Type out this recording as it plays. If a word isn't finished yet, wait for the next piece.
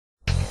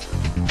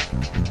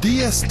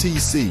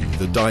Dstc,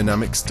 the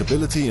dynamic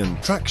stability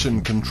and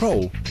traction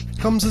control,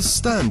 comes as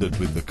standard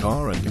with the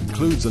car and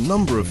includes a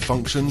number of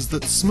functions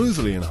that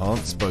smoothly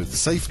enhance both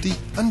safety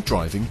and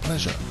driving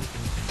pleasure.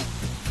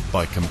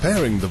 By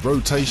comparing the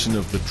rotation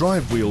of the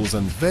drive wheels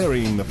and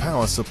varying the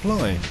power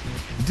supply,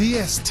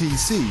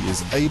 Dstc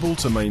is able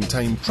to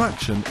maintain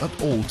traction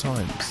at all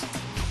times.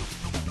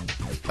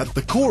 At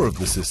the core of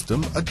the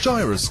system, a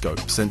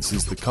gyroscope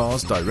senses the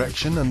car's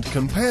direction and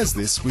compares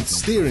this with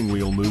steering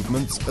wheel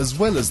movements as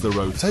well as the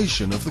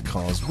rotation of the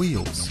car's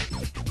wheels.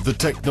 The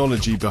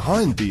technology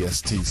behind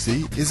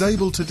Dstc is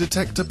able to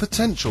detect a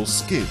potential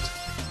skid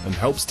and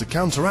helps to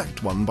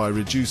counteract one by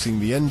reducing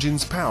the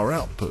engine's power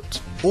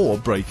output or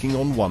braking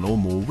on one or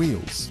more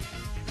wheels.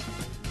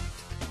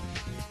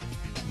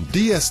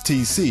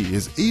 Dstc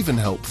is even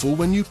helpful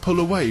when you pull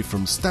away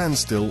from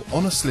standstill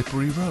on a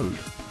slippery road.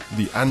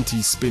 The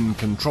anti-spin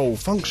control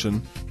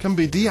function can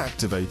be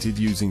deactivated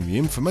using the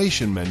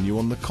information menu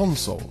on the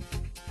console,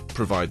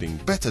 providing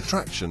better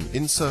traction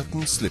in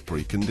certain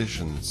slippery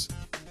conditions.